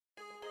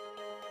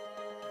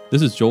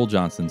This is Joel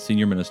Johnson,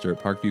 Senior Minister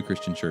at Parkview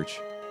Christian Church.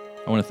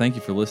 I want to thank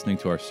you for listening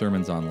to our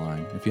sermons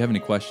online. If you have any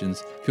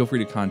questions, feel free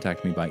to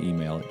contact me by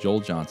email at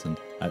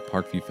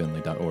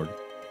joeljohnson@parkviewfinley.org.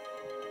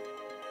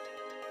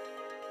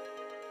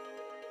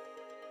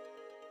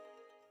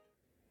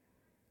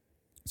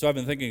 So I've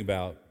been thinking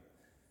about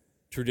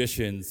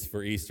traditions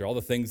for Easter, all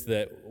the things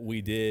that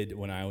we did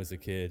when I was a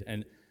kid.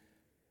 And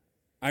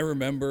I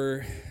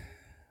remember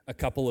a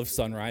couple of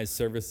sunrise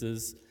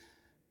services,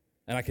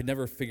 and I could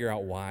never figure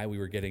out why we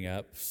were getting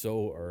up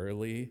so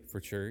early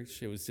for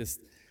church. It was just,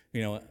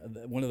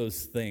 one of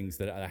those things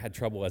that I had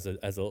trouble as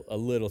a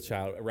little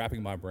child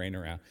wrapping my brain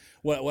around.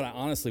 What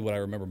I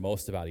remember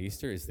most about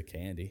Easter is the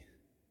candy.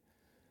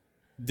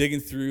 Digging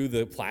through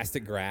the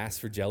plastic grass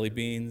for jelly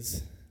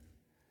beans,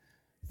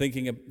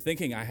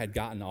 thinking I had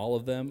gotten all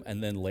of them,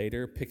 and then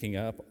later picking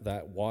up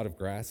that wad of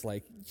grass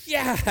like,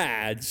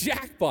 yeah,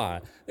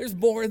 jackpot, there's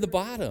more in the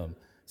bottom.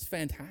 It's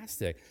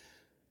fantastic.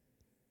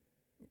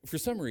 For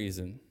some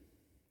reason,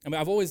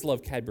 I've always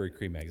loved Cadbury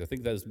cream eggs. I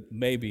think that is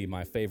maybe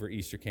my favorite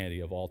Easter candy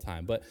of all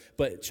time.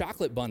 But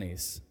chocolate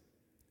bunnies,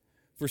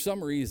 for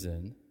some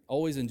reason,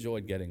 always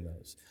enjoyed getting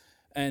those.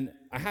 And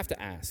I have to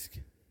ask,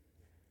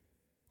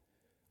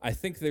 I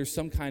think there's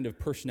some kind of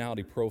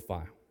personality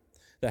profile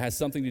that has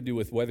something to do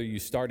with whether you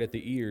start at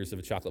the ears of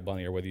a chocolate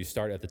bunny or whether you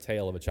start at the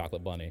tail of a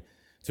chocolate bunny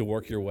to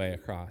work your way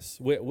across.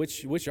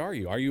 Which are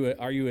you? Are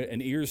you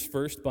an ears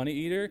first bunny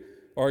eater,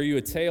 or are you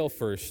a tail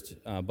first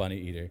bunny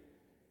eater?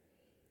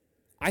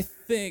 I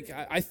think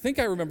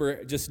I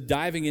remember just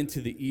diving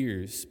into the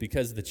ears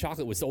because the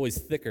chocolate was always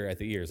thicker at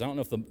the ears. I don't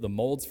know if the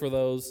molds for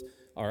those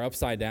are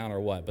upside down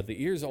or what, but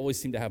the ears always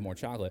seem to have more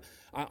chocolate.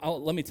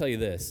 Let me tell you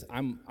this.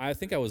 I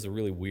think I was a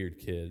really weird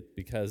kid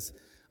because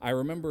I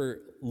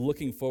remember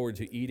looking forward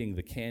to eating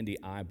the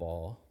candy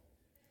eyeball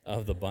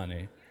of the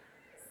bunny.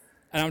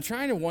 And I'm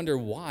trying to wonder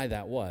why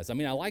that was. I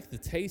like the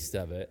taste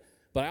of it,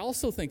 but I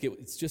also think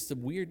it's just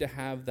weird to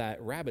have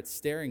that rabbit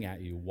staring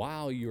at you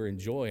while you're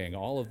enjoying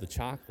all of the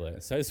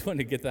chocolate. So I just wanted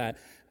to get that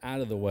out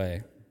of the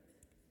way.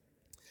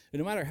 And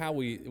no matter how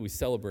we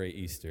celebrate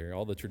Easter,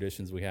 all the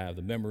traditions we have,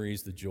 the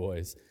memories, the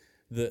joys,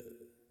 the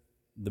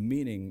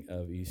meaning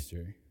of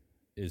Easter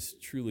is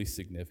truly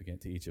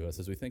significant to each of us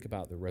as we think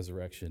about the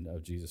resurrection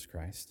of Jesus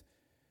Christ.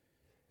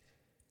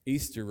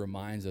 Easter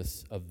reminds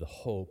us of the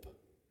hope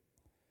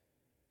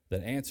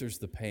that answers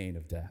the pain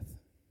of death.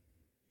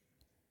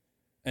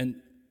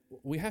 And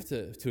we have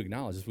to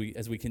acknowledge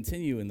as we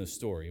continue in the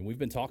story, and we've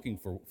been talking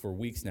for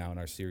weeks now in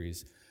our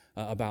series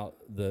about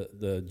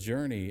the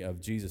journey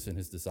of Jesus and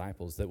his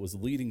disciples that was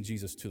leading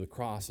Jesus to the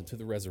cross and to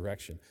the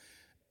resurrection.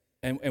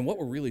 And what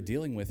we're really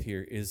dealing with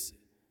here is,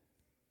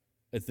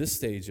 at this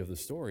stage of the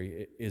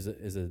story, is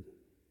a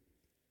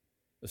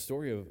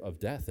story of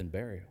death and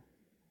burial,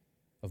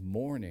 of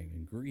mourning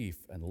and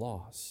grief and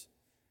loss,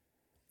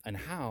 and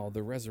how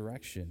the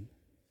resurrection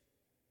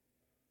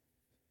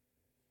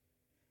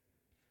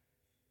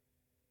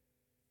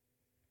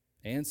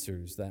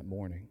answers that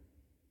mourning.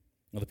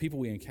 Now, the people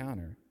we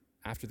encounter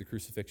after the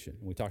crucifixion,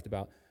 and we talked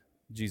about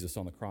Jesus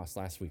on the cross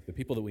last week, the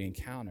people that we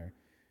encounter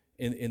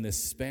in this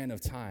span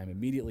of time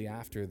immediately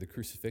after the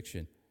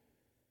crucifixion,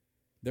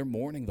 they're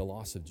mourning the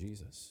loss of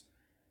Jesus.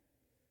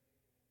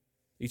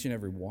 Each and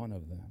every one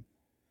of them.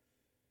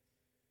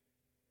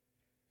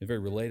 In a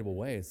very relatable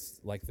way, it's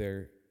like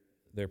they're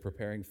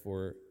preparing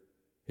for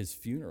his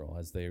funeral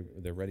as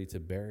they're ready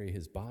to bury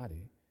his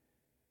body.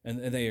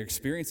 And they are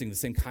experiencing the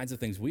same kinds of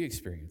things we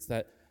experience,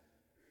 that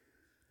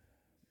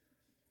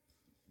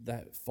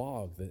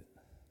fog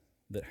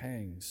that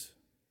hangs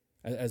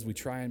as we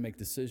try and make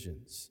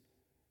decisions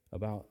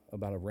about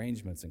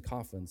arrangements and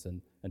coffins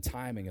and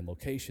timing and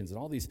locations and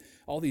all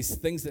these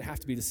things that have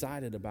to be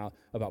decided about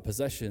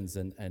possessions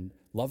and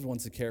loved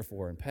ones to care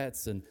for and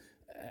pets and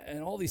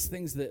all these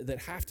things that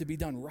have to be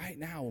done right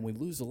now when we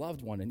lose a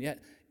loved one. And yet,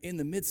 in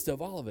the midst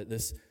of all of it,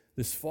 this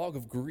fog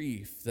of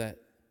grief that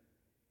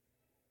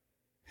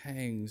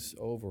hangs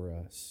over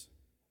us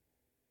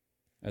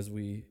as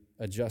we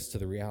adjust to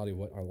the reality of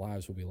what our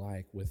lives will be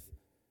like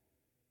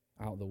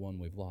without the one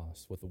we've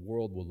lost, what the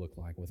world will look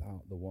like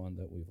without the one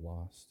that we've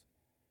lost.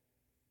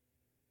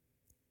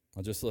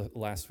 Well, just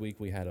last week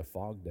we had a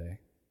fog day,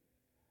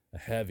 a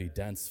heavy,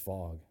 dense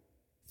fog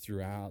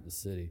throughout the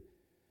city.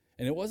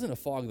 And it wasn't a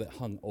fog that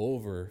hung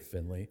over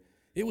Findlay.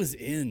 It was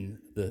in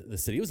the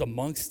city. It was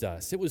amongst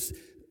us. It was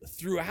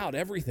throughout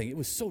everything. It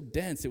was so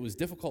dense, it was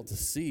difficult to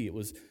see. It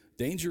was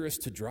dangerous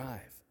to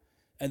drive.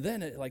 And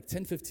then at like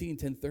 10:15,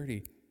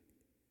 10:30,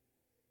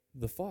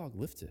 the fog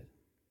lifted.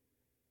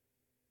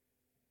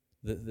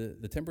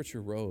 The temperature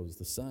rose.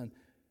 The sun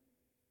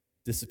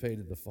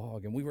dissipated the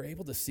fog, and we were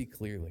able to see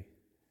clearly.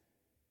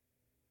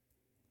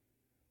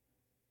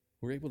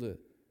 We were able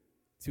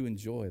to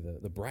enjoy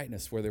the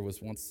brightness where there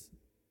was once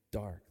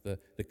dark, the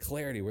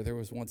clarity where there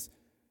was once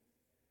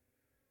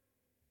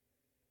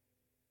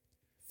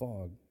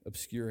fog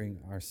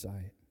obscuring our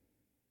sight.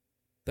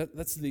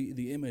 That's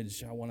the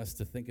image I want us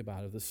to think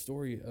about of the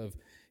story of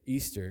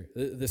Easter,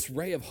 this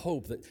ray of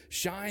hope that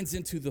shines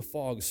into the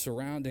fog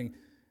surrounding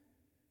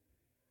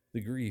the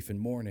grief and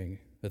mourning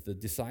that the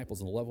disciples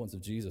and the loved ones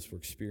of Jesus were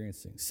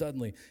experiencing,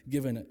 suddenly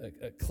given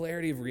a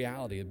clarity of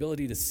reality,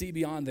 ability to see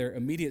beyond their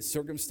immediate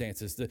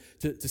circumstances,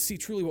 to see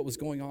truly what was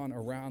going on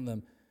around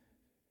them,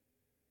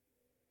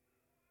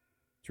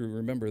 to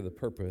remember the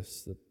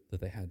purpose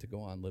that they had to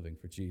go on living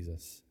for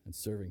Jesus and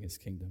serving his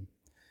kingdom.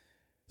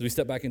 As we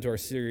step back into our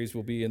series,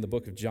 we'll be in the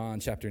book of John,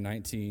 chapter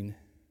 19, as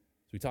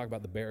we talk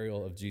about the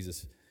burial of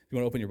Jesus. If you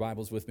want to open your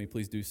Bibles with me,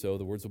 please do so.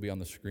 The words will be on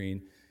the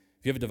screen.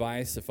 If you have a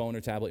device, a phone or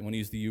tablet, you want to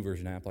use the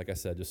YouVersion app, like I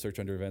said, just search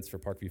under events for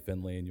Parkview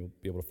Findlay, and you'll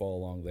be able to follow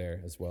along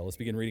there as well. Let's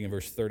begin reading in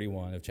verse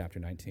 31 of chapter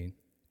 19.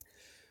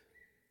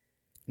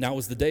 Now it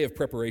was the day of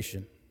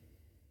preparation,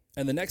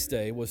 and the next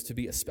day was to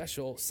be a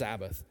special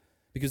Sabbath,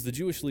 because the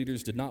Jewish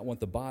leaders did not want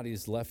the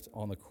bodies left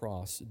on the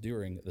cross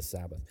during the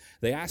Sabbath.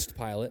 They asked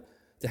Pilate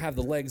to have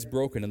the legs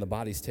broken and the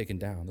bodies taken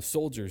down. The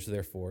soldiers,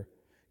 therefore,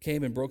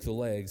 came and broke the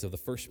legs of the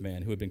first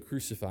man who had been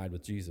crucified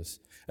with Jesus,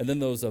 and then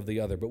those of the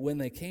other. But when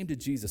they came to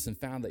Jesus and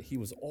found that he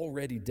was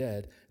already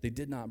dead, they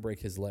did not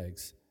break his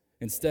legs.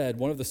 Instead,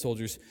 one of the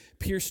soldiers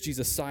pierced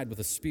Jesus' side with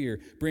a spear,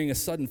 bringing a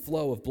sudden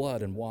flow of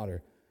blood and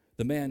water.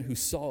 The man who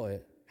saw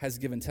it has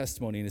given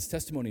testimony, and his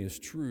testimony is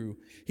true.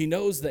 He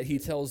knows that he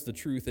tells the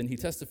truth, and he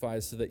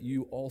testifies so that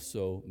you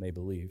also may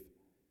believe.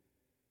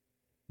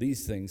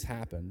 These things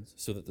happened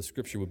so that the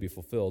scripture would be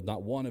fulfilled.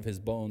 Not one of his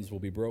bones will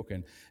be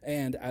broken.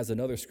 And as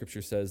another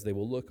scripture says, they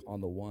will look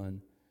on the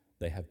one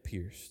they have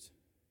pierced.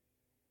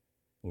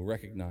 We'll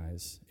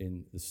recognize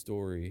in the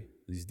story,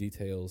 these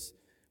details,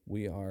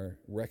 we are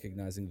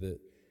recognizing the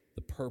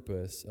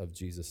purpose of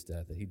Jesus'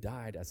 death, that he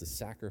died as a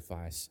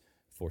sacrifice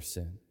for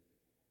sin.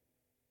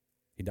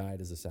 He died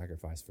as a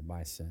sacrifice for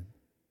my sin.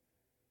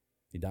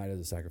 He died as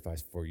a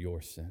sacrifice for your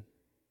sin.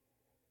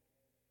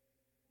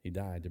 He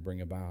died to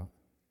bring about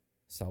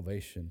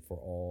salvation for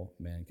all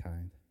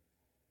mankind.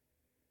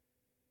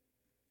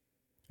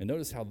 And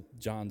notice how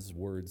John's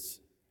words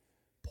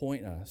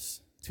point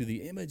us to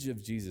the image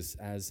of Jesus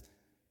as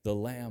the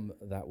lamb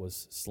that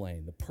was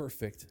slain, the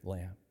perfect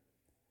lamb.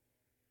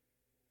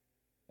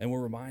 And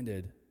we're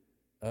reminded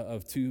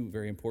of two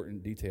very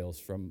important details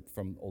from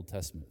Old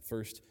Testament.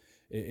 First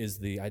is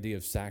the idea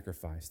of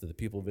sacrifice, that the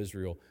people of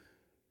Israel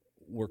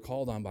were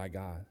called on by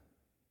God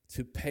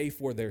to pay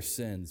for their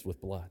sins with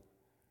blood.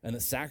 And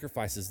that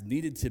sacrifices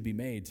needed to be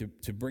made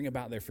to bring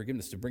about their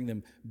forgiveness, to bring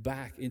them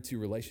back into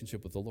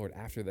relationship with the Lord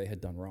after they had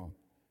done wrong.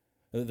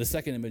 The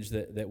second image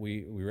that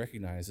we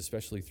recognize,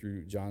 especially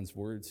through John's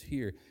words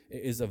here,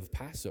 is of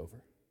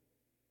Passover.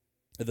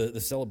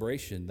 The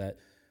celebration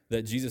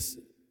that Jesus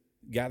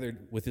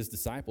gathered with his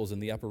disciples in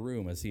the upper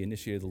room as he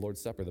initiated the Lord's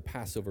Supper, the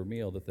Passover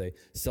meal that they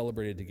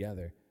celebrated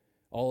together.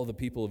 All of the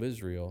people of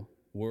Israel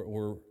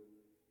were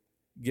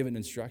given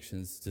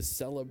instructions to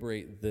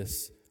celebrate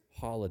this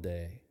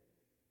holiday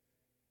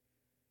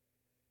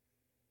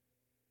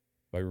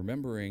by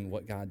remembering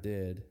what God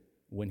did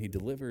when he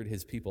delivered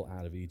his people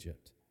out of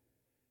Egypt,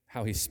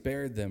 how he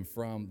spared them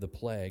from the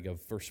plague of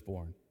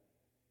firstborn.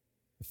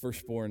 The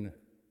firstborn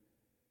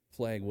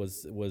plague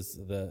was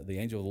the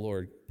angel of the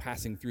Lord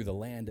passing through the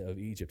land of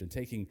Egypt and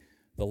taking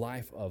the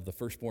life of the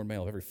firstborn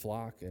male of every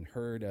flock and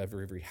herd,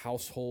 every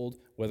household,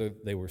 whether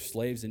they were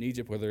slaves in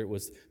Egypt, whether it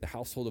was the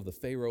household of the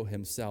Pharaoh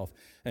himself.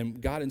 And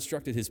God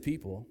instructed his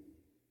people,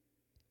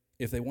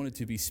 if they wanted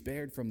to be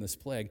spared from this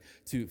plague,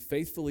 to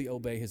faithfully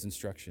obey his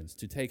instructions,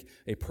 to take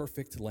a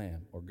perfect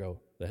lamb or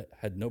goat that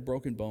had no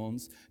broken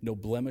bones, no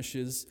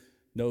blemishes,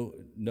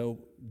 no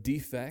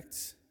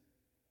defects,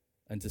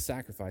 and to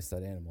sacrifice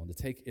that animal, and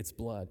to take its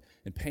blood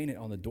and paint it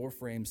on the door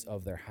frames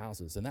of their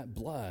houses. And that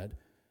blood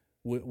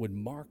would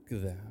mark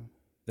them,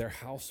 their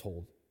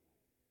household,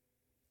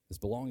 as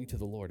belonging to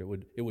the Lord.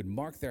 It would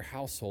mark their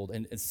household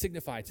and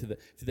signify to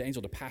the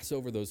angel to pass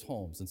over those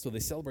homes. And so they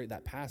celebrate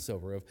that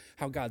Passover of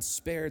how God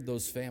spared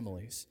those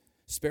families,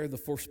 spared the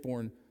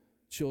firstborn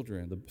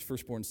children, the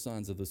firstborn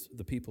sons of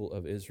the people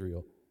of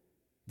Israel.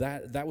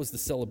 That was the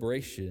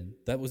celebration.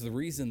 That was the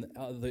reason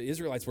the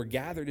Israelites were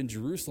gathered in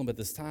Jerusalem at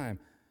this time.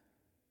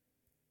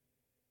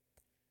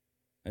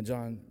 And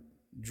John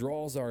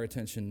draws our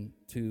attention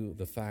to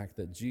the fact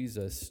that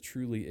Jesus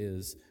truly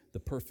is the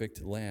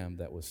perfect lamb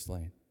that was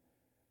slain,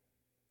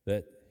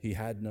 that he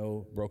had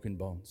no broken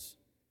bones.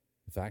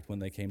 In fact, when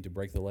they came to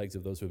break the legs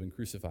of those who had been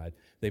crucified,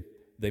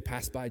 they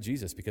passed by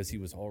Jesus because he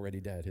was already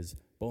dead. His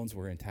bones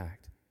were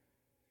intact.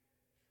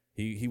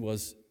 He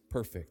was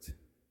perfect.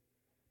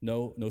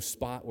 No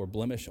spot or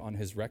blemish on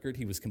his record.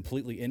 He was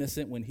completely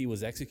innocent when he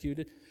was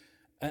executed.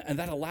 And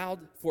that allowed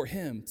for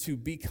him to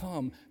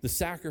become the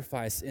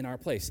sacrifice in our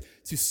place,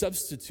 to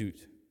substitute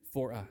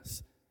for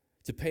us,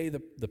 to pay the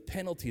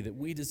penalty that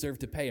we deserve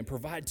to pay and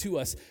provide to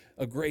us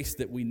a grace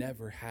that we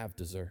never have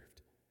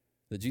deserved.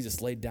 That Jesus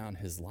laid down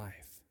his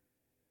life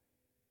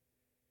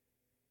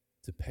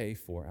to pay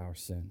for our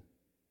sin.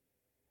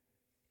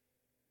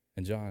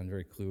 And John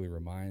very clearly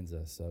reminds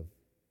us of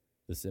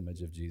this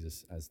image of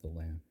Jesus as the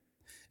Lamb.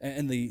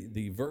 And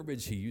the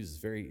verbiage he uses,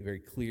 very, very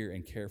clear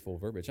and careful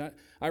verbiage.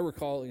 I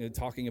recall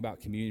talking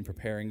about communion,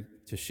 preparing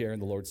to share in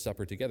the Lord's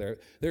Supper together.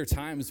 There are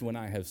times when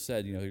I have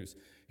said,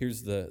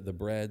 Here's the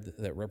bread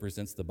that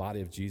represents the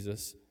body of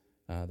Jesus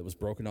that was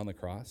broken on the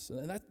cross.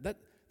 And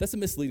that's a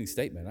misleading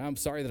statement. I'm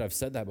sorry that I've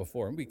said that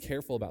before. I'm going to be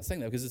careful about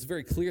saying that because it's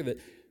very clear that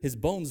his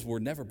bones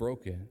were never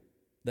broken,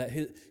 that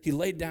he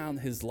laid down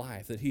his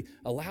life, that he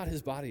allowed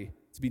his body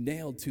to be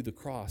nailed to the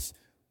cross.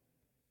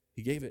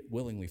 He gave it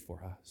willingly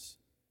for us.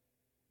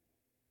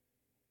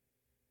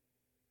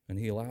 And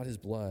he allowed his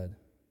blood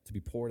to be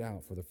poured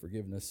out for the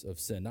forgiveness of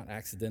sin, not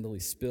accidentally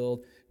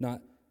spilled,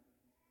 not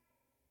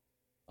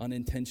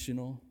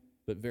unintentional,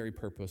 but very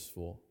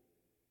purposeful.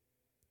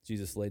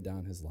 Jesus laid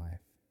down his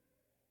life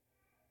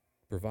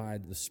to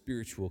provide the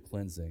spiritual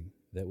cleansing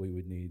that we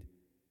would need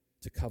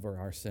to cover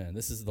our sin.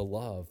 This is the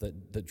love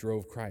that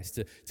drove Christ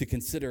to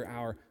consider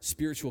our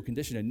spiritual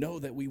condition and know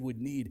that we would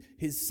need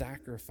his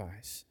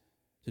sacrifice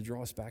to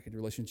draw us back into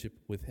relationship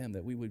with him,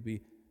 that we would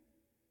be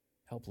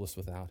helpless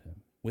without him,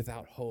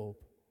 without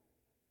hope.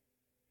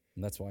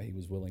 And that's why he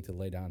was willing to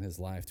lay down his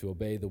life, to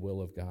obey the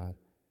will of God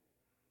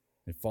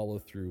and follow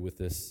through with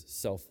this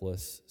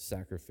selfless,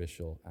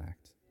 sacrificial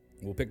act.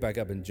 We'll pick back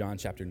up in John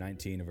chapter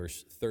 19,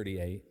 verse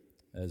 38,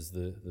 as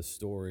the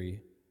story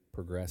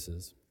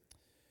progresses.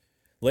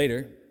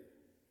 Later,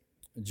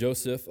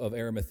 Joseph of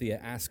Arimathea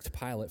asked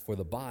Pilate for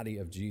the body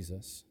of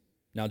Jesus.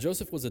 Now,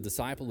 Joseph was a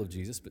disciple of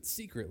Jesus, but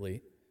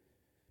secretly,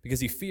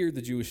 because he feared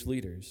the Jewish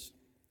leaders.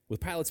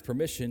 With Pilate's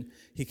permission,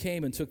 he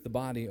came and took the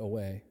body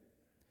away.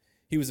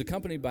 He was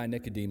accompanied by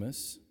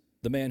Nicodemus,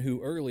 the man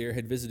who earlier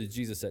had visited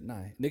Jesus at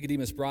night.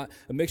 Nicodemus brought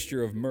a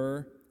mixture of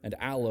myrrh and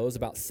aloes,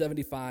 about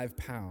 75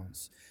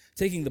 pounds.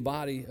 Taking the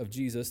body of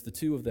Jesus, the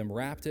two of them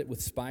wrapped it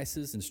with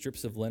spices and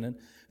strips of linen.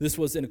 This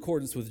was in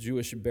accordance with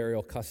Jewish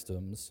burial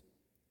customs.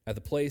 At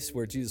the place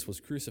where Jesus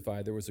was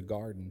crucified, there was a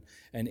garden,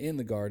 and in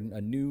the garden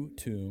a new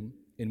tomb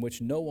in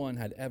which no one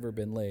had ever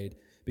been laid,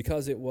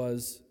 because it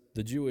was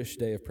the Jewish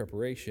day of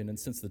preparation, and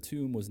since the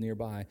tomb was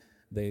nearby,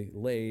 they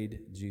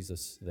laid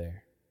Jesus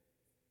there.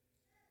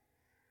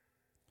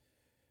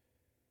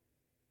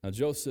 Now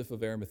Joseph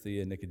of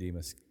Arimathea and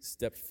Nicodemus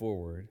stepped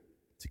forward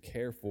to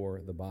care for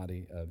the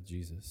body of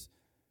Jesus.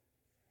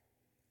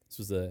 This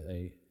was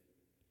a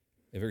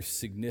very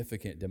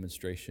significant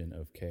demonstration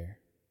of care.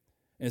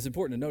 And it's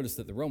important to notice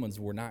that the Romans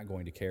were not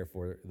going to care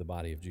for the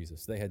body of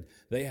Jesus.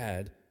 They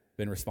had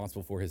been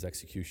responsible for his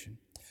execution.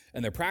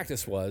 And their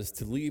practice was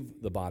to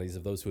leave the bodies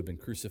of those who had been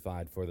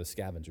crucified for the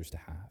scavengers to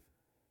have,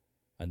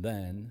 and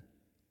then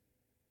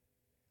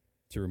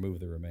to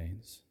remove the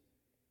remains.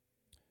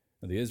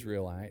 Now, the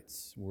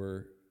Israelites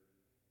were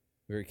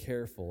very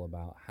careful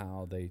about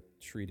how they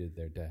treated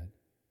their dead,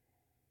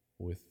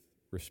 with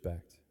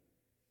respect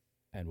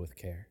and with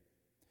care.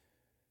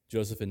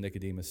 Joseph and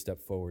Nicodemus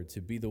stepped forward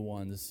to be the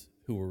ones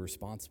who were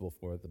responsible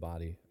for the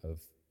body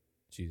of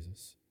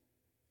Jesus.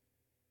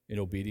 In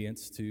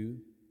obedience to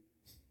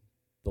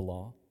the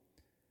law,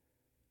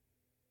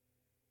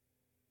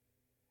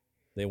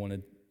 they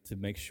wanted to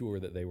make sure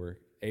that they were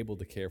able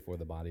to care for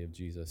the body of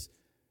Jesus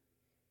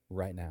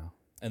right now.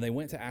 And they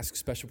went to ask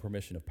special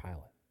permission of Pilate.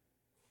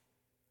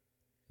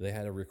 They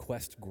had a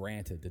request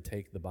granted to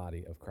take the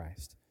body of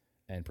Christ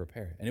and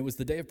prepare it. And it was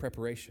the day of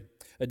preparation,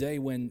 a day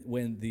when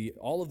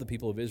all of the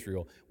people of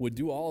Israel would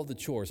do all of the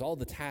chores, all of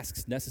the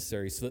tasks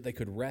necessary so that they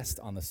could rest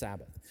on the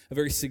Sabbath. A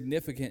very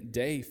significant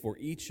day for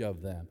each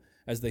of them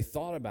as they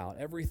thought about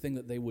everything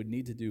that they would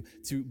need to do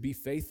to be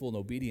faithful and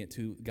obedient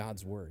to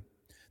God's word.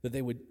 That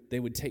they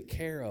would take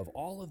care of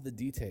all of the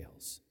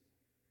details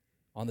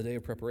on the day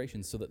of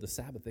preparation so that the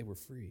Sabbath they were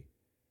free.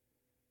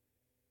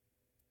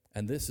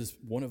 And this is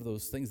one of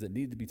those things that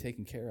needed to be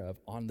taken care of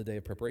on the day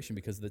of preparation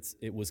because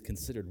it was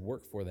considered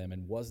work for them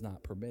and was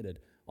not permitted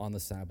on the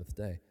Sabbath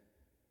day.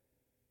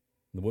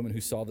 And the women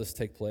who saw this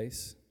take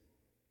place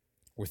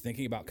were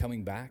thinking about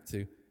coming back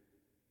to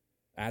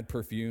add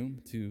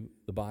perfume to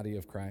the body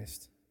of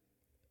Christ.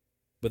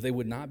 But they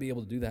would not be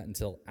able to do that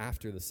until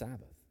after the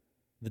Sabbath,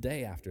 the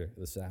day after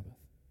the Sabbath.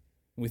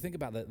 And we think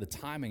about the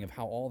timing of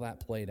how all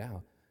that played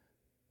out.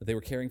 That they were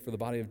caring for the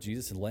body of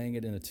Jesus and laying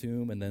it in a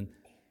tomb, and then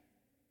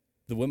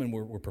the women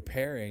were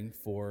preparing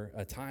for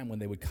a time when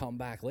they would come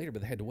back later, but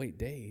they had to wait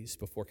days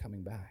before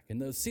coming back. And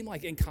those seem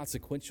like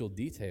inconsequential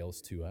details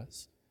to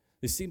us.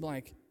 They seem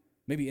like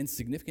maybe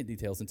insignificant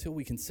details until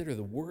we consider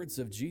the words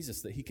of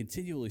Jesus that he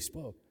continually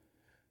spoke,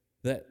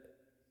 that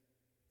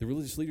the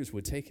religious leaders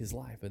would take his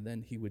life and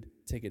then he would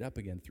take it up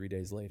again 3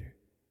 days later.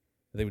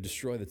 They would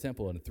destroy the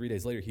temple, and 3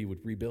 days later he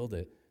would rebuild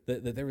it.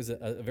 That there was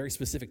a very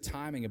specific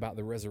timing about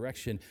the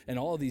resurrection, and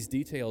all of these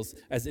details,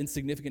 as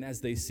insignificant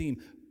as they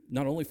seem,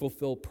 not only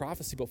fulfill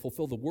prophecy, but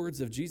fulfill the words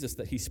of Jesus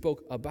that he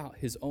spoke about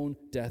his own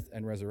death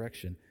and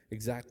resurrection,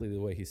 exactly the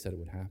way he said it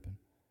would happen.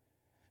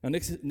 Now,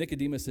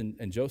 Nicodemus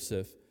and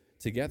Joseph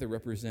together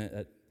represent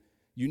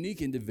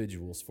unique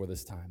individuals for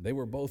this time. They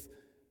were both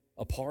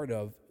a part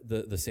of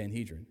the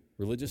Sanhedrin,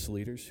 religious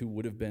leaders who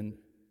would have been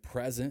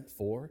present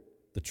for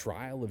the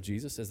trial of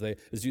Jesus as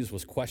Jesus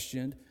was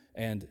questioned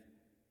and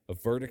a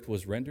verdict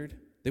was rendered.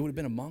 They would have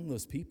been among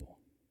those people.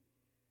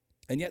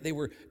 And yet they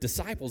were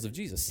disciples of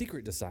Jesus,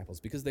 secret disciples,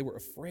 because they were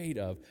afraid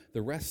of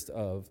the rest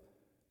of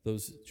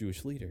those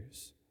Jewish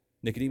leaders.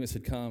 Nicodemus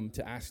had come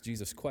to ask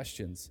Jesus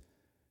questions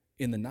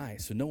in the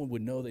night, so no one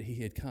would know that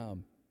he had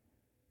come.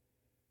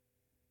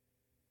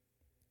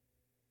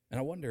 And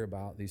I wonder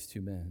about these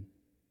two men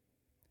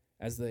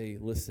as they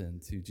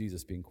listened to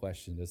Jesus being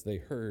questioned, as they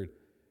heard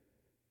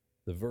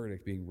the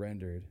verdict being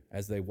rendered,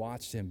 as they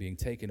watched him being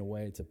taken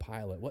away to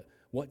Pilate.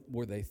 What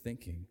were they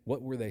thinking?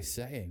 What were they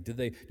saying? Did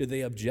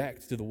they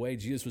object to the way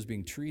Jesus was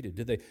being treated?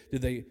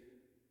 Did they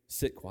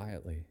sit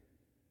quietly,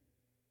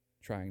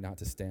 trying not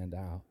to stand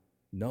out,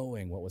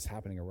 knowing what was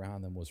happening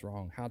around them was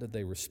wrong? How did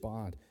they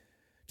respond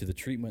to the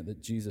treatment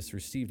that Jesus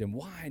received? And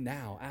why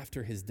now,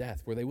 after his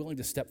death, were they willing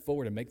to step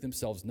forward and make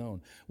themselves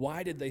known?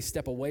 Why did they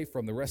step away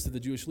from the rest of the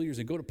Jewish leaders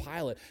and go to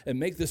Pilate and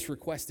make this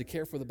request to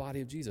care for the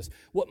body of Jesus?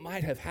 What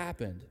might have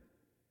happened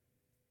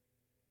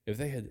if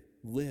they had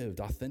lived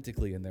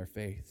authentically in their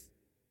faith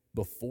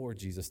before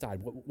Jesus died?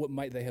 What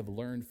might they have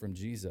learned from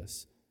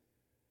Jesus?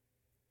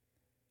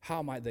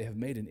 How might they have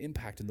made an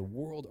impact in the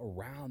world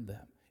around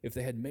them if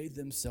they had made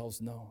themselves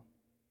known?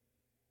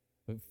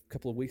 A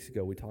couple of weeks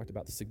ago, we talked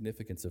about the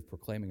significance of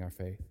proclaiming our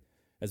faith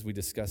as we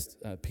discussed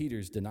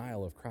Peter's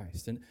denial of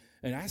Christ and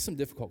asked some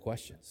difficult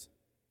questions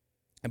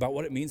about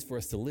what it means for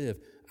us to live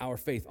our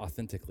faith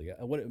authentically,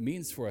 what it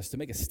means for us to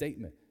make a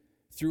statement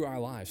through our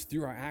lives,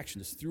 through our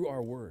actions, through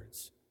our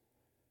words.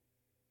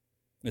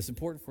 And it's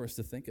important for us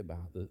to think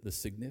about the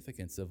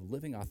significance of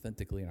living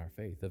authentically in our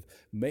faith, of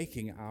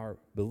making our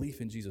belief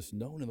in Jesus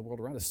known in the world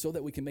around us so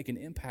that we can make an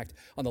impact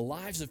on the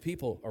lives of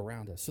people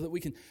around us, so that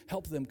we can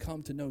help them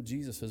come to know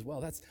Jesus as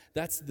well.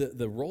 That's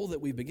the role that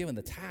we've been given,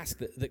 the task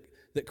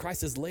that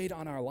Christ has laid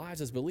on our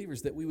lives as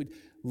believers, that we would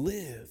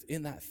live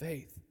in that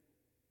faith,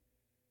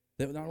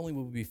 that not only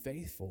would we be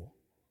faithful,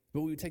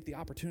 but we would take the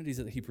opportunities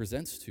that he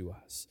presents to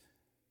us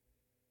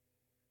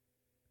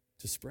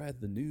to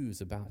spread the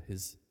news about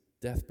his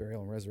death,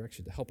 burial, and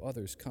resurrection, to help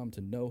others come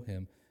to know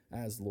him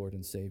as Lord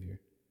and Savior.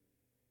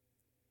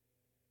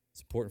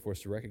 It's important for us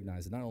to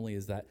recognize that not only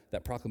is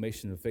that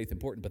proclamation of faith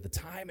important, but the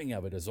timing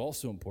of it is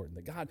also important,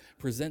 that God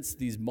presents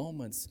these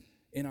moments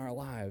in our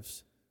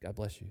lives, God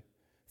bless you,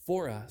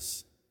 for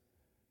us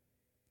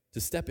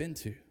to step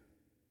into.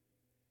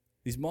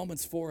 These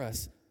moments for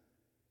us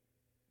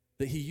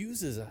that he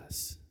uses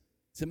us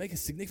to make a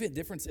significant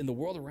difference in the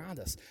world around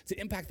us, to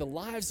impact the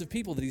lives of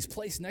people that he's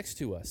placed next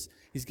to us.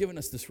 He's given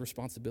us this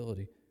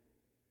responsibility.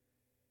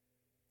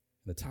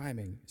 The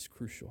timing is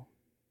crucial.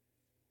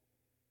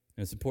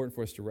 And it's important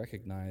for us to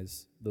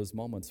recognize those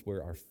moments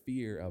where our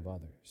fear of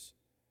others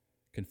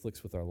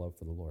conflicts with our love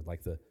for the Lord,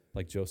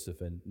 like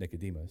Joseph and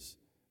Nicodemus.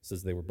 It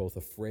says they were both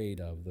afraid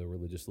of the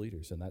religious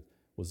leaders, and that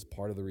was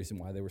part of the reason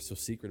why they were so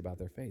secret about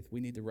their faith. We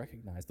need to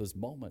recognize those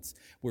moments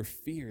where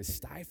fear is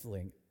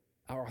stifling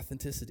our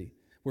authenticity,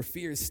 where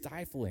fear is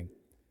stifling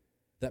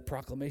that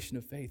proclamation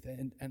of faith,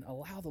 and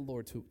allow the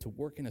Lord to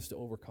work in us to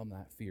overcome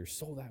that fear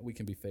so that we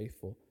can be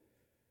faithful.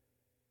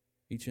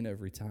 Each and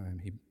every time,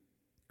 he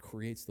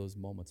creates those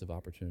moments of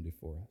opportunity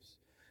for us.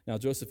 Now,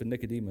 Joseph and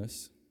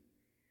Nicodemus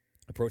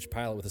approached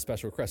Pilate with a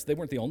special request. They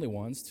weren't the only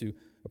ones to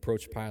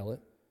approach Pilate.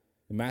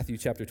 In Matthew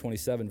chapter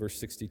 27, verse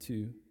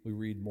 62, we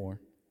read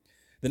more.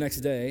 The next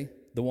day,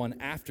 the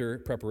one after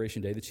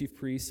preparation day, the chief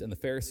priests and the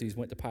Pharisees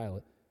went to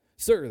Pilate.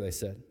 "Sir," they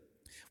said,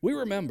 "we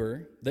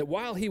remember that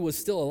while he was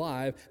still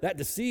alive, that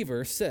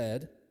deceiver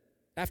said,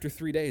 'After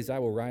 3 days I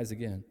will rise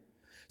again.'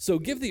 So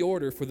give the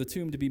order for the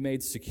tomb to be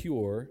made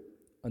secure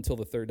until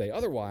the third day.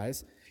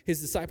 Otherwise, his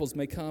disciples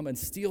may come and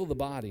steal the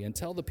body and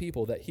tell the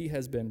people that he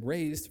has been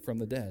raised from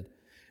the dead.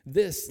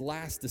 This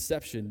last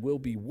deception will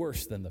be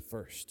worse than the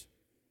first."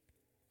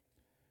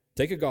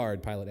 "Take a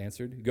guard," Pilate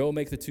answered. "Go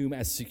make the tomb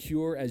as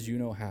secure as you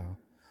know how."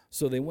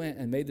 So they went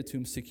and made the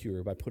tomb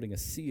secure by putting a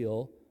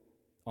seal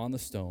on the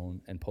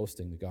stone and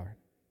posting the guard.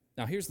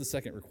 Now, here's the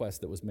second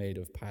request that was made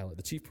of Pilate.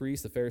 The chief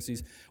priests, the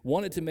Pharisees,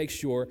 wanted to make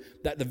sure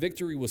that the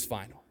victory was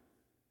final,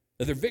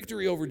 that their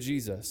victory over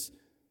Jesus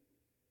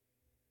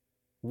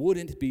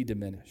wouldn't be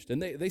diminished.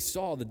 And they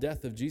saw the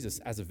death of Jesus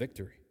as a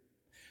victory.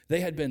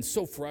 They had been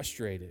so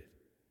frustrated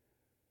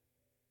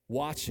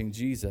watching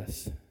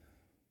Jesus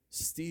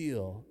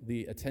steal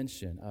the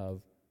attention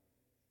of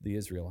the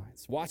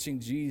Israelites, watching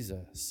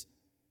Jesus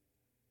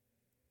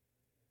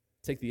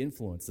take the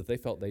influence that they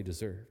felt they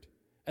deserved.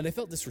 And they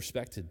felt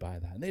disrespected by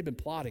that. And they'd been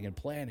plotting and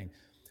planning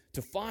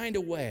to find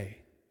a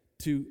way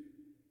to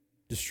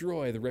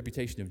destroy the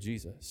reputation of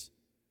Jesus,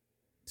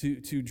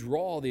 to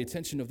draw the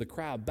attention of the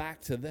crowd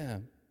back to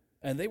them.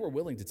 And they were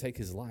willing to take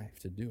his life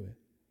to do it.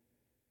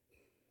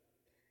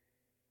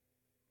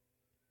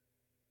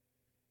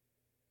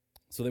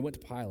 So they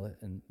went to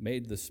Pilate and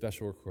made this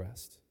special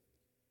request.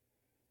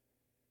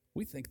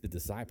 We think the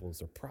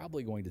disciples are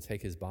probably going to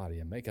take his body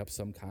and make up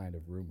some kind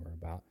of rumor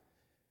about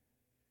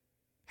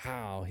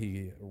how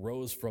he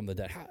rose from the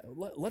dead.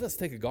 Let us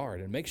take a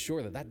guard and make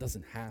sure that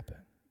doesn't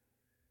happen.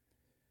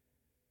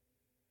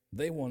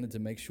 They wanted to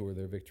make sure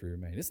their victory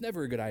remained. It's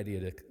never a good idea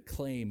to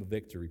claim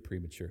victory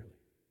prematurely.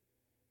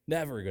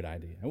 Never a good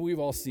idea. And we've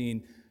all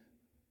seen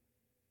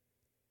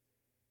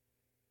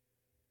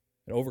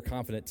an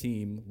overconfident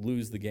team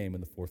lose the game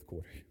in the fourth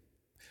quarter.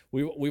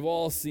 We've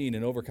all seen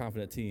an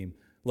overconfident team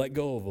let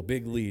go of a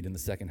big lead in the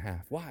second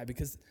half. Why?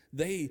 Because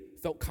they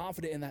felt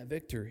confident in that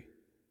victory.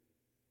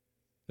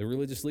 The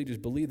religious leaders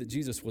believed that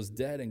Jesus was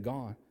dead and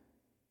gone.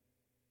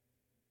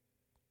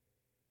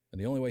 And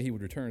the only way he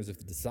would return is if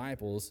the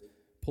disciples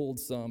pulled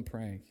some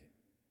prank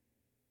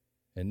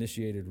and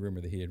initiated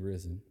rumor that he had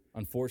risen.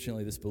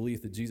 Unfortunately, this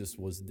belief that Jesus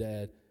was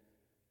dead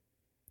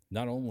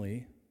not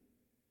only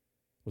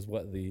was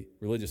what the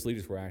religious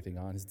leaders were acting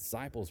on, his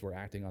disciples were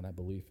acting on that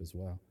belief as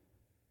well.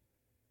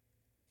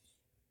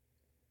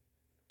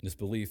 This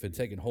belief had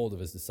taken hold of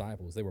his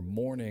disciples. They were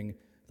mourning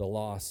the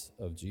loss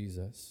of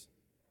Jesus.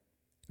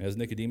 As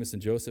Nicodemus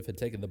and Joseph had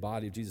taken the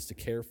body of Jesus to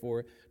care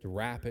for it, to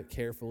wrap it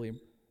carefully,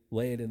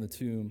 lay it in the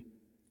tomb,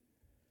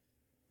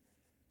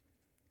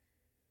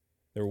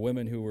 there were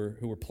women who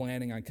were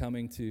planning on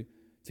coming to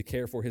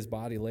care for his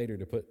body later,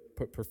 to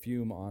put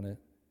perfume on it.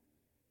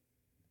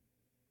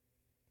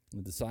 And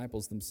the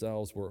disciples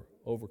themselves were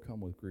overcome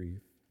with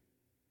grief.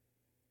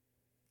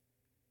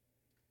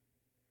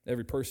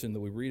 Every person that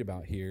we read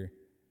about here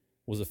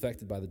was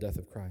affected by the death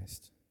of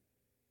Christ.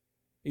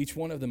 Each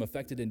one of them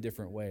affected in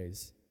different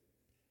ways,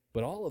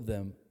 but all of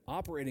them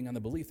operating on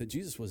the belief that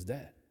Jesus was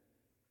dead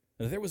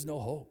and that there was no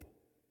hope.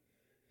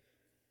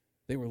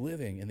 They were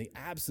living in the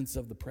absence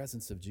of the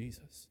presence of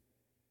Jesus.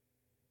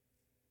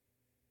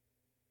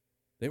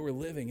 They were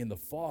living in the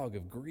fog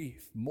of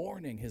grief,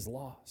 mourning his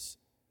loss.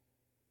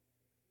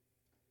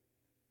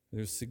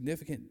 There's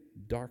significant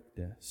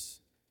darkness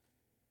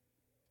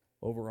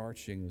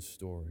overarching the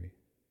story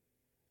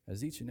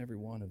as each and every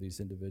one of these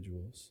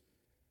individuals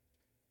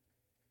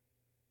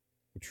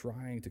were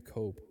trying to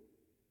cope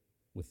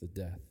with the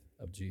death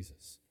of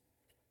Jesus.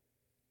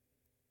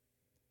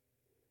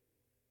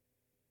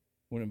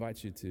 I want to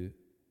invite you to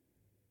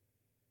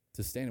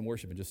stand and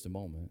worship in just a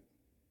moment.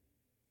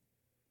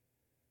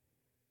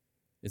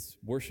 It's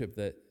worship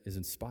that is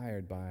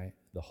inspired by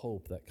the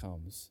hope that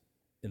comes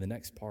in the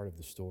next part of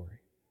the story.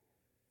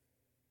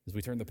 As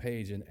we turn the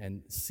page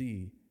and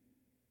see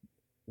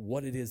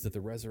what it is that the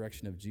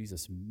resurrection of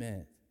Jesus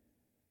meant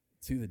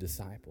to the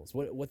disciples,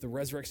 what the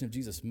resurrection of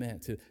Jesus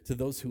meant to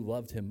those who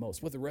loved him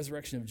most, what the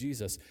resurrection of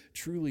Jesus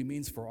truly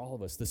means for all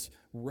of us, this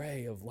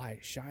ray of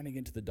light shining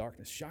into the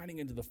darkness, shining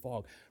into the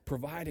fog,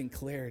 providing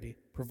clarity,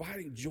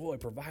 providing joy,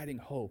 providing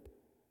hope.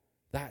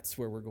 That's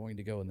where we're going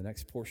to go in the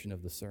next portion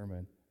of the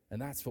sermon, and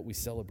that's what we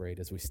celebrate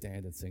as we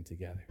stand and sing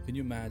together. Can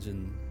you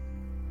imagine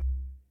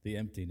the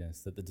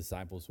emptiness that the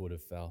disciples would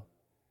have felt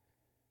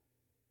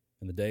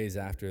in the days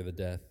after the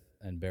death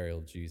and burial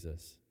of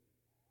Jesus?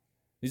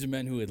 These are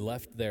men who had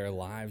left their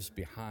lives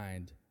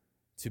behind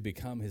to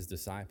become his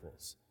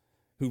disciples,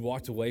 who'd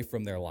walked away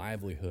from their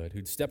livelihood,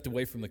 who'd stepped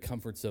away from the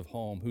comforts of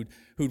home,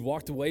 who'd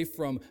walked away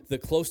from the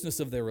closeness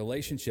of their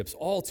relationships,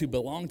 all to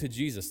belong to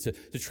Jesus, to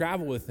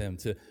travel with him,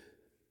 to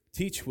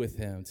teach with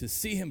him, to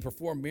see him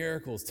perform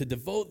miracles, to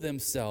devote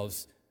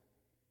themselves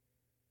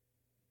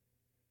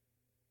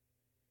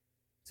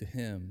to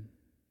him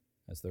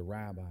as their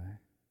rabbi,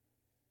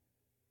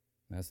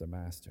 as their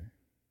master.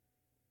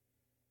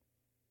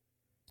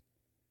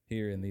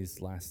 Here in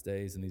these last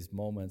days, in these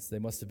moments, they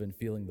must have been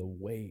feeling the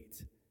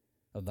weight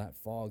of that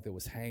fog that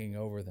was hanging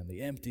over them,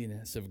 the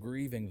emptiness of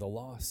grieving the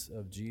loss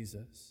of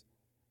Jesus.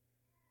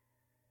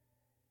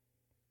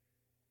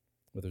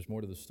 But there's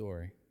more to the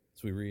story.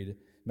 As we read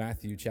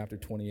Matthew chapter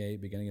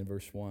 28, beginning in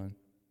verse 1.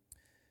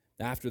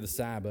 After the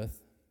Sabbath,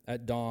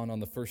 at dawn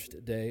on the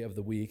first day of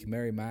the week,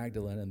 Mary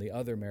Magdalene and the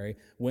other Mary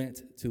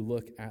went to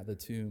look at the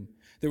tomb.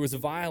 There was a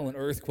violent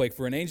earthquake,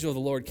 for an angel of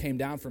the Lord came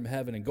down from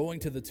heaven and going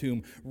to the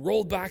tomb,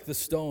 rolled back the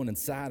stone and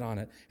sat on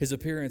it. His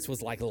appearance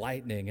was like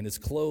lightning, and his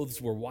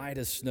clothes were white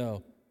as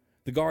snow.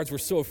 The guards were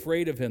so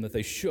afraid of him that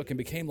they shook and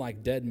became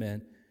like dead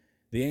men.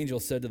 The angel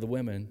said to the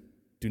women,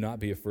 "Do not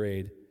be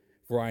afraid,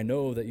 for I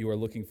know that you are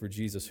looking for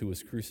Jesus who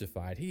was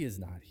crucified. He is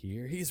not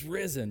here. He's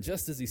risen,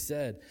 just as he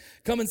said.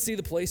 Come and see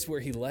the place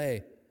where he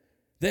lay.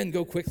 Then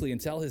go quickly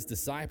and tell his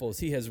disciples,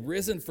 he has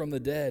risen from the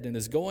dead and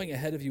is going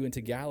ahead of you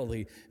into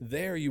Galilee.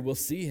 There you will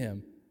see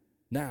him.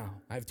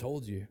 Now, I've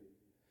told you."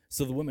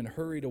 So the women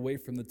hurried away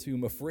from the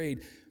tomb,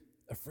 afraid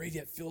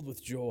yet filled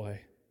with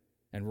joy,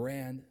 and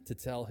ran to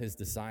tell his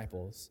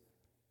disciples.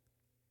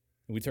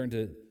 And we turn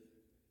to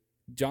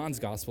John's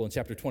gospel in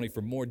chapter 20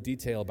 for more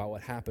detail about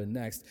what happened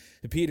next.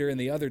 Peter and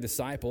the other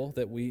disciple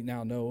that we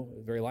now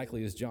know very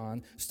likely is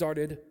John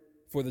started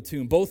for the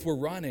tomb. Both were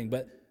running,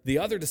 but the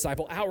other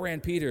disciple outran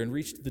Peter and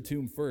reached the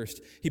tomb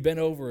first. He bent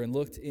over and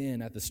looked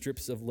in at the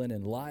strips of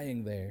linen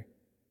lying there,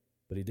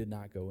 but he did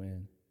not go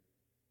in.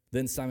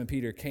 Then Simon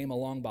Peter came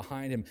along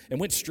behind him and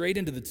went straight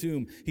into the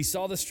tomb. He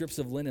saw the strips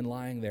of linen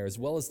lying there, as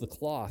well as the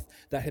cloth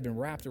that had been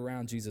wrapped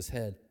around Jesus'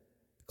 head.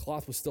 The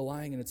cloth was still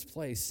lying in its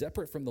place,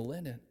 separate from the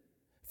linen.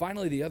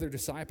 Finally, the other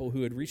disciple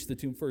who had reached the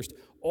tomb first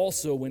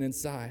also went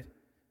inside.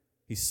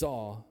 He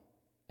saw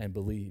and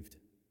believed.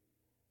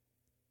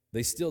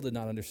 They still did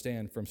not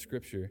understand from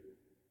Scripture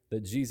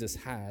that Jesus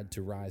had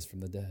to rise from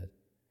the dead.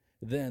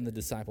 Then the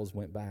disciples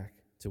went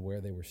back to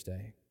where they were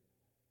staying.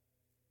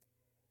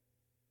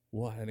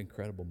 What an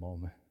incredible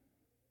moment.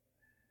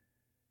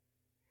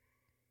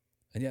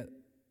 And yet,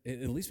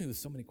 it leaves me with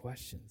so many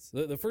questions.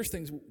 The first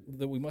things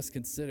that we must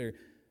consider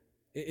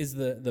is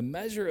the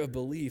measure of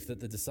belief that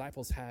the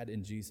disciples had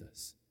in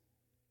Jesus,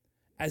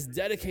 as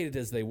dedicated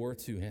as they were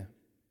to him.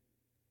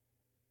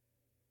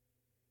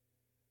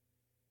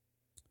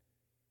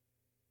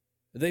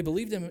 They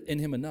believed in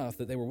him enough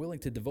that they were willing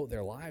to devote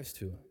their lives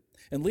to him.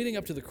 And leading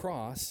up to the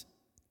cross,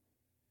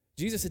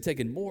 Jesus had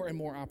taken more and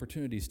more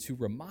opportunities to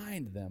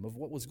remind them of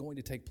what was going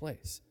to take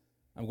place.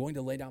 I'm going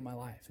to lay down my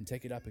life and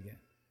take it up again.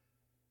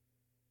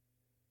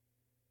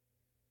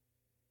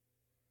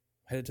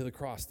 Headed to the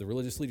cross, the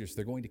religious leaders,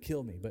 they're going to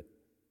kill me, but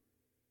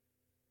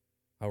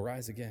I'll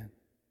rise again.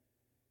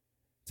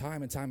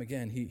 Time and time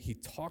again, he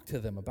talked to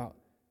them about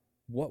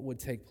what would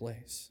take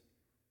place.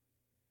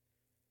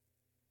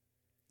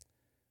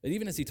 And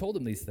even as he told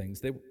them these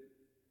things,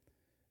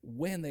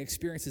 when they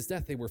experienced his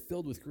death, they were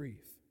filled with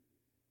grief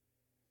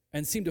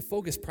and seemed to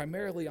focus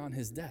primarily on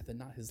his death and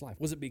not his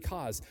life. Was it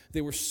because they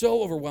were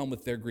so overwhelmed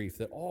with their grief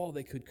that all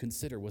they could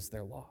consider was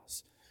their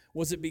loss?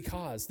 Was it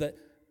because that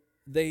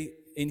they,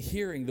 in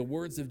hearing the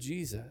words of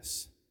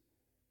Jesus,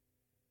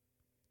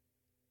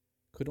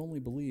 could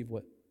only believe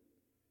what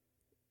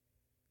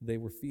they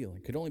were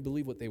feeling, could only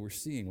believe what they were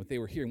seeing, what they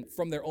were hearing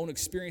from their own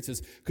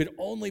experiences, could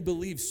only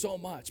believe so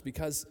much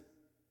because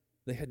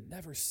they had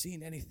never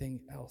seen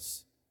anything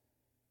else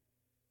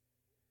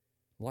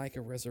like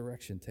a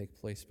resurrection take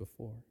place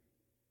before?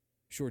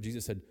 Sure,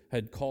 Jesus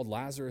had called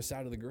Lazarus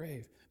out of the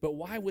grave, but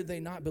why would they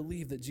not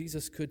believe that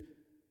Jesus could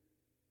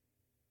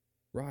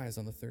rise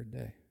on the third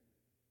day?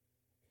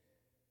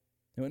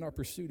 Now, in our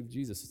pursuit of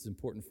Jesus, it's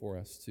important for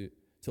us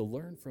to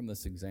learn from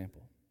this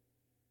example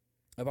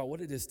about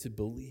what it is to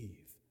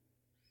believe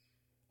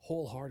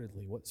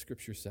wholeheartedly what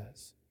Scripture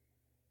says.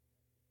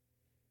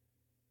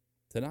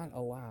 To not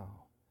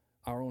allow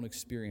our own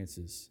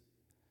experiences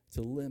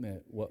to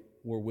limit what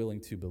we're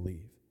willing to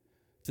believe.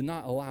 To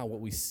not allow what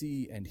we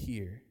see and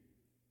hear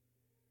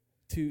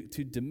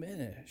to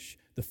diminish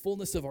the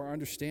fullness of our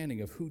understanding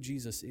of who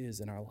Jesus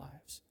is in our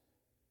lives.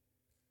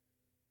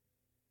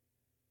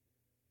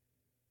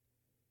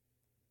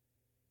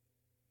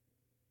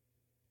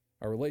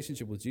 Our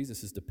relationship with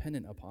Jesus is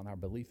dependent upon our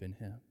belief in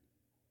him.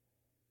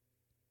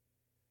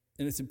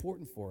 And it's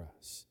important for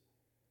us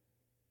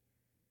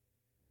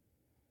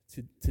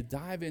to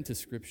dive into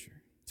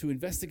Scripture, to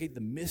investigate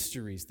the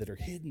mysteries that are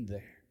hidden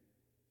there,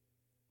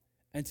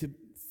 and to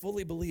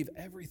fully believe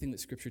everything that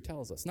Scripture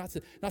tells us. Not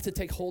to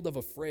take hold of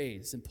a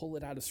phrase and pull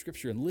it out of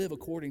Scripture and live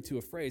according to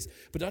a phrase,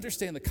 but to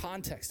understand the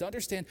context, to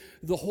understand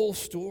the whole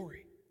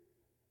story,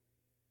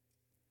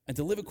 and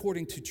to live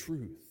according to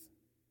truth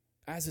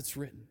as it's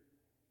written.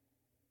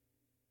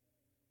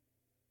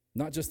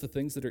 Not just the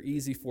things that are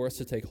easy for us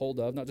to take hold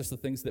of, not just the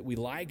things that we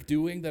like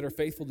doing that are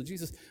faithful to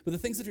Jesus, but the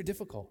things that are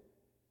difficult.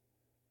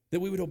 That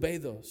we would obey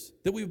those,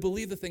 that we would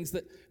believe the things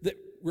that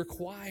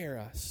require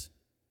us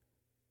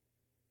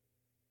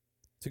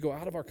to go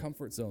out of our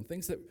comfort zone,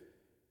 things that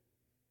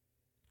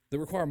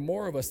require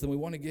more of us than we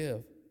want to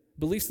give,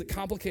 beliefs that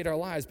complicate our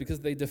lives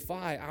because they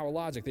defy our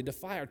logic, they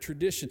defy our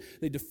tradition,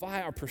 they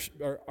defy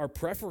our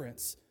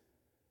preference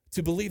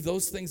to believe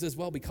those things as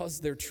well because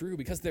they're true,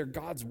 because they're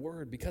God's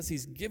word, because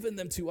he's given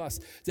them to us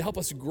to help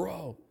us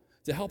grow,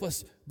 to help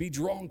us be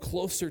drawn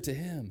closer to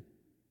him.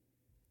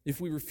 If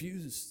we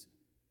refuse,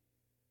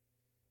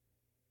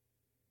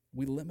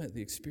 we limit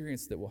the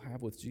experience that we'll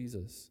have with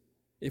Jesus.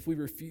 If we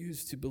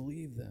refuse to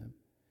believe them,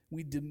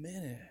 we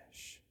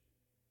diminish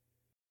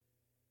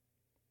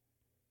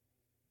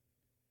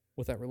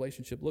what that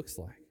relationship looks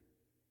like.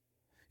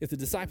 If the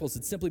disciples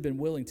had simply been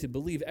willing to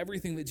believe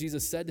everything that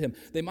Jesus said to him,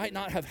 they might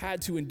not have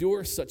had to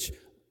endure such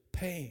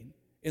pain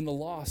in the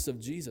loss of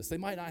Jesus. They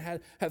might not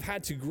have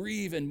had to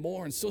grieve and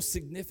mourn so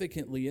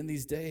significantly in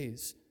these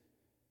days.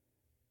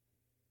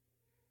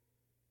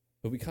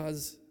 But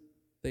because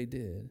they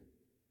did,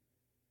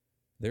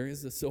 there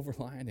is a silver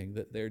lining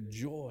that their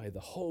joy, the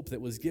hope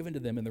that was given to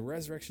them in the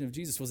resurrection of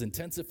Jesus was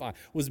intensified,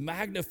 was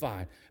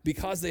magnified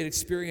because they had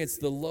experienced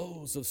the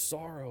lows of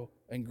sorrow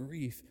and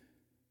grief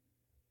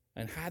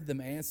and had them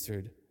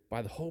answered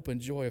by the hope and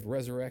joy of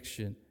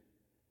resurrection.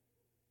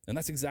 And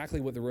that's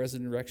exactly what the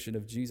resurrection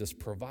of Jesus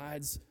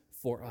provides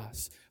for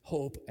us,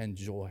 hope and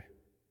joy.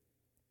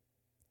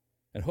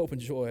 And hope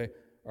and joy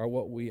are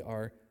what we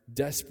are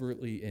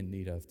desperately in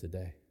need of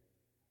today.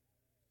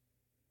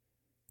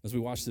 As we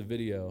watch the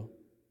video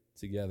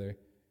together,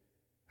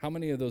 how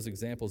many of those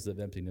examples of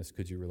emptiness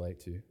could you relate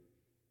to?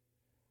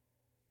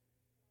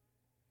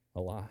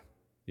 A lot.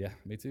 Yeah,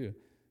 me too.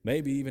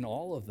 Maybe even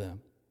all of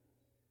them.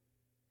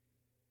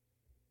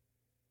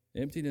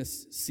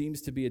 Emptiness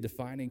seems to be a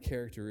defining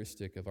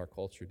characteristic of our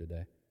culture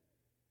today.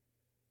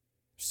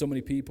 So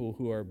many people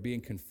who are being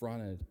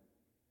confronted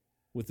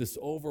with this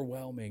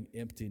overwhelming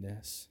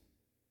emptiness.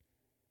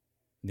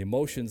 The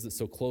emotions that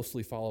so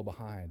closely follow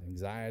behind: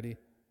 anxiety,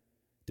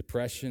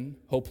 depression,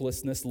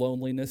 hopelessness,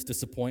 loneliness,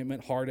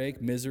 disappointment, heartache,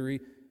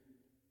 misery.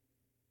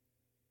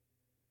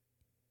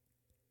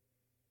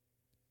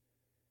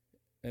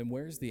 And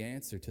where's the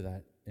answer to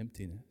that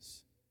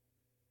emptiness?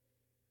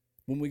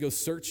 When we go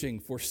searching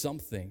for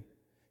something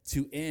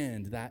to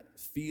end that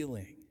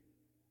feeling.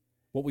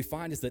 What we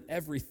find is that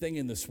everything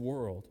in this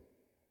world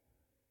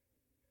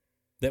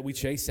that we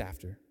chase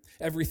after,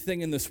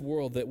 everything in this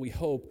world that we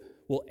hope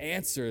will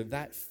answer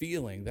that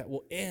feeling, that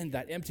will end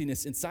that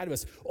emptiness inside of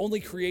us, only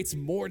creates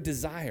more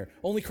desire,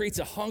 only creates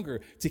a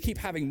hunger to keep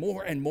having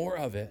more and more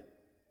of it,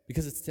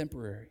 because it's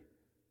temporary,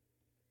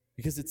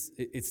 because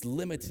it's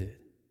limited.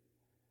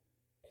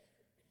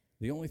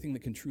 The only thing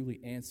that can truly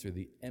answer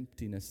the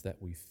emptiness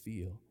that we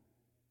feel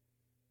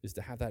is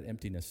to have that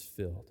emptiness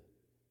filled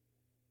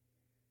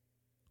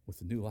with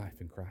the new life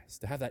in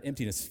Christ, to have that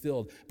emptiness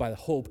filled by the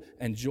hope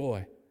and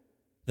joy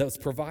that was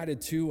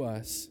provided to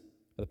us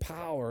by the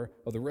power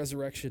of the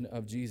resurrection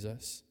of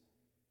Jesus.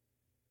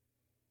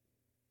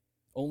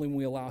 Only when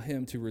we allow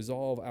him to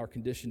resolve our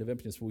condition of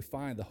emptiness will we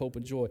find the hope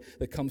and joy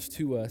that comes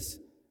to us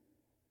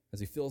as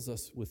he fills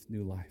us with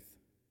new life.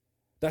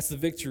 That's the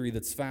victory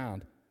that's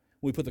found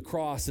when we put the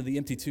cross and the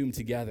empty tomb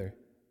together.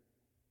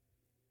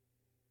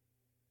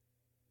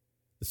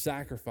 The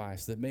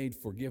sacrifice that made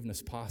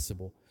forgiveness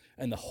possible,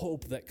 and the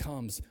hope that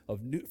comes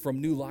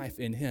from new life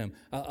in him,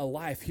 a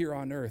life here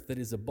on earth that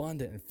is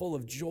abundant and full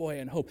of joy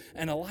and hope,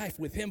 and a life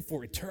with him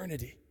for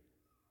eternity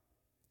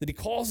that he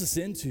calls us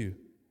into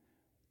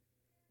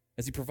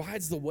as he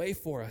provides the way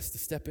for us to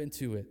step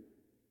into it.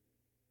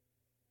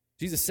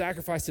 Jesus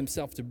sacrificed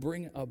himself to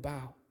bring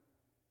about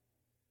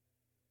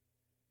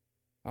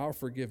our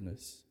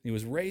forgiveness. He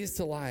was raised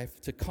to life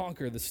to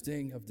conquer the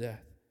sting of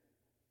death.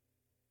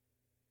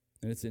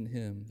 And it's in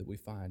him that we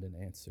find an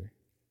answer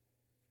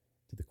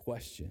to the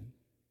question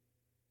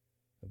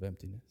of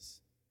emptiness.